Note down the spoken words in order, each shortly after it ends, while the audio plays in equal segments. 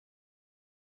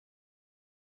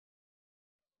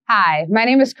Hi, my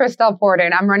name is Kristel Porter,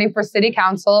 and I'm running for City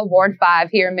Council, Ward 5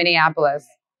 here in Minneapolis.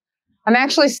 I'm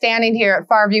actually standing here at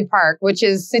Farview Park, which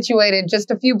is situated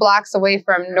just a few blocks away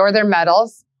from Northern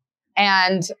Metals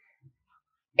and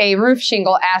a roof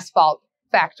shingle asphalt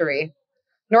factory.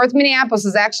 North Minneapolis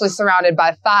is actually surrounded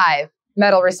by 5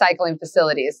 metal recycling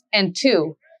facilities and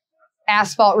 2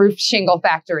 asphalt roof shingle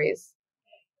factories.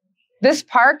 This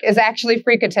park is actually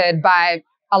frequented by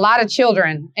a lot of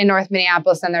children in North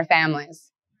Minneapolis and their families.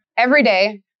 Every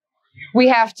day, we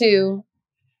have to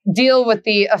deal with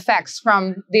the effects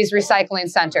from these recycling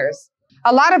centers.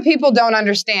 A lot of people don't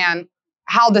understand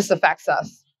how this affects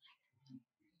us.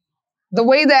 The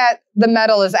way that the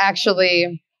metal is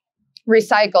actually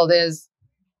recycled is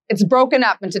it's broken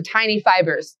up into tiny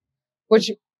fibers, which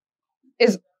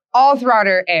is all throughout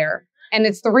our air. And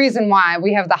it's the reason why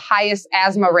we have the highest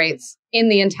asthma rates in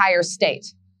the entire state.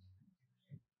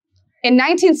 In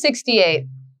 1968,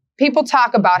 people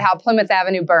talk about how Plymouth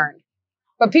Avenue burned,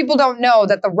 but people don't know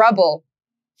that the rubble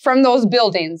from those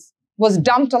buildings was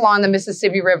dumped along the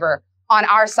Mississippi River on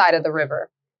our side of the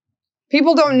river.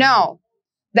 People don't know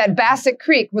that Bassett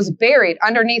Creek was buried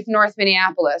underneath North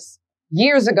Minneapolis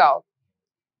years ago.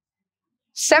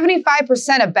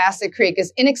 75% of Bassett Creek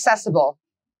is inaccessible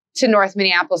to North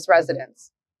Minneapolis residents.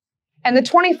 And the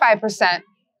 25%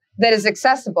 that is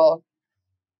accessible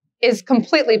is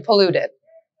completely polluted.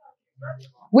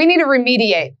 We need to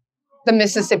remediate the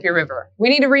Mississippi River. We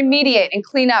need to remediate and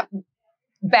clean up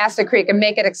Bassett Creek and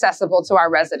make it accessible to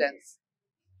our residents.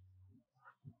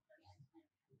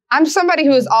 I'm somebody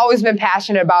who has always been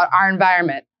passionate about our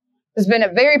environment, has been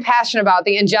very passionate about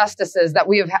the injustices that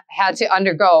we have had to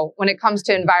undergo when it comes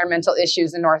to environmental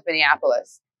issues in North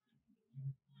Minneapolis.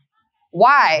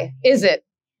 Why is it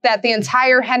that the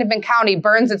entire Hennepin County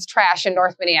burns its trash in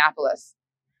North Minneapolis?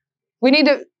 We need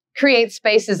to create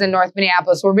spaces in North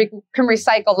Minneapolis where we can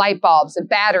recycle light bulbs and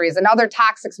batteries and other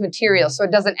toxic materials so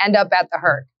it doesn't end up at the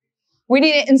HERC. We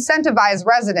need to incentivize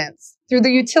residents through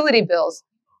the utility bills,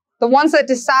 the ones that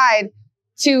decide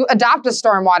to adopt a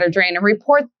stormwater drain and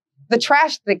report the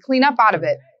trash they clean up out of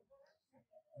it.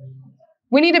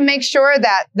 We need to make sure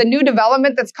that the new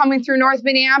development that's coming through North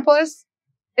Minneapolis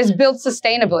is built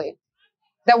sustainably,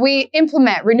 that we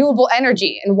implement renewable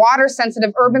energy and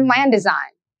water-sensitive urban land design.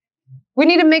 We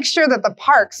need to make sure that the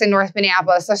parks in North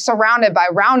Minneapolis are surrounded by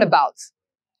roundabouts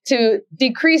to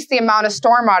decrease the amount of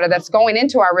stormwater that's going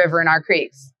into our river and our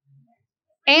creeks.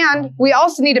 And we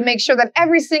also need to make sure that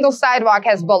every single sidewalk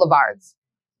has boulevards.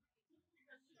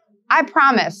 I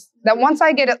promise that once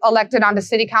I get elected onto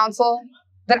City Council,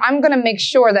 that I'm going to make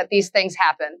sure that these things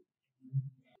happen.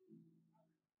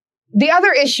 The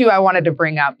other issue I wanted to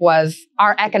bring up was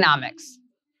our economics.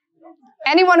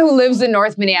 Anyone who lives in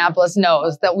North Minneapolis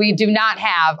knows that we do not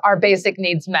have our basic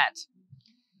needs met.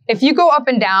 If you go up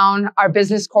and down our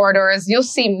business corridors, you'll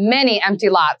see many empty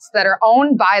lots that are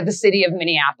owned by the city of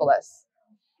Minneapolis.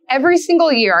 Every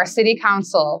single year, our city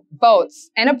council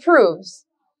votes and approves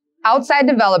outside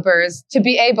developers to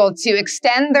be able to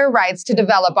extend their rights to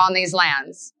develop on these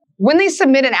lands. When they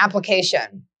submit an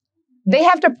application, they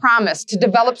have to promise to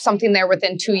develop something there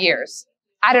within 2 years.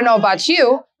 I don't know about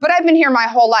you, but I've been here my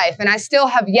whole life and I still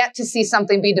have yet to see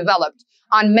something be developed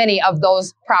on many of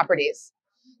those properties.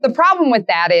 The problem with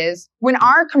that is when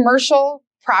our commercial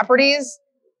properties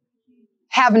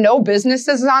have no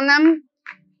businesses on them,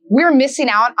 we're missing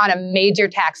out on a major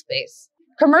tax base.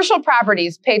 Commercial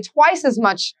properties pay twice as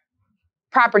much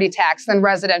property tax than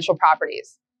residential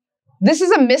properties. This is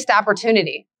a missed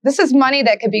opportunity. This is money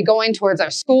that could be going towards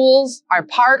our schools, our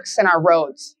parks, and our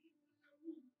roads.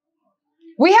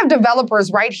 We have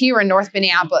developers right here in North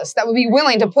Minneapolis that would be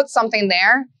willing to put something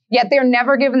there, yet they're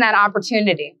never given that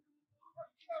opportunity.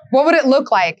 What would it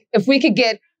look like if we could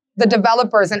get the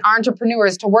developers and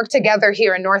entrepreneurs to work together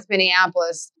here in North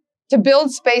Minneapolis to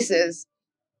build spaces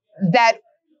that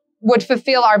would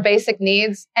fulfill our basic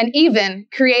needs and even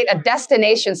create a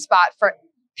destination spot for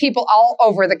people all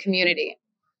over the community?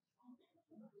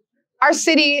 Our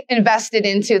city invested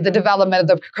into the development of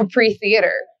the Capri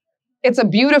Theater. It's a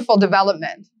beautiful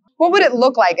development. What would it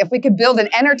look like if we could build an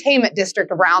entertainment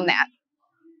district around that?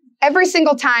 Every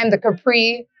single time the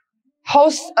Capri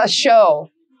hosts a show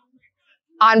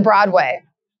on Broadway,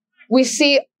 we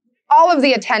see all of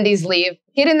the attendees leave,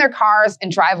 get in their cars,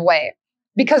 and drive away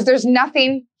because there's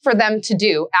nothing for them to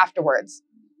do afterwards.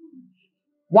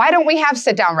 Why don't we have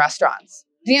sit-down restaurants?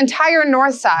 The entire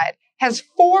Northside has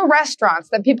 4 restaurants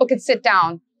that people could sit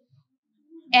down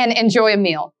and enjoy a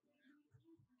meal.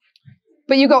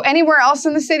 But you go anywhere else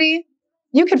in the city,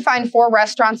 you could find 4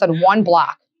 restaurants on 1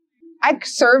 block. I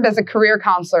served as a career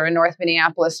counselor in North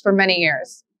Minneapolis for many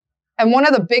years. And one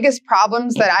of the biggest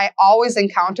problems that I always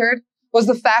encountered was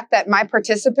the fact that my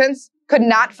participants could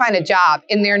not find a job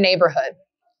in their neighborhood.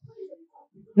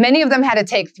 Many of them had to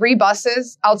take 3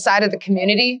 buses outside of the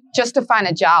community just to find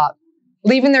a job,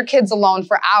 leaving their kids alone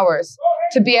for hours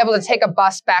to be able to take a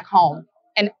bus back home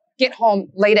and get home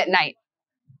late at night.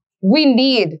 We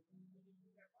need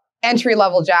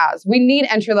entry-level jobs. We need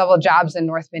entry-level jobs in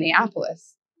North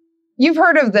Minneapolis. You've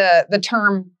heard of the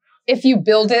term, if you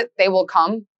build it, they will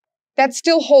come. That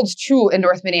still holds true in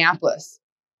North Minneapolis.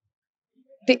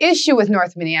 The issue with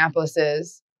North Minneapolis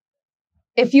is,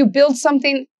 if you build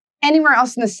something anywhere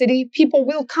else in the city, people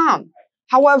will come.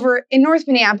 However, in North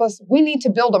Minneapolis, we need to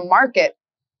build a market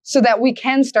so that we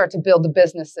can start to build the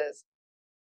businesses,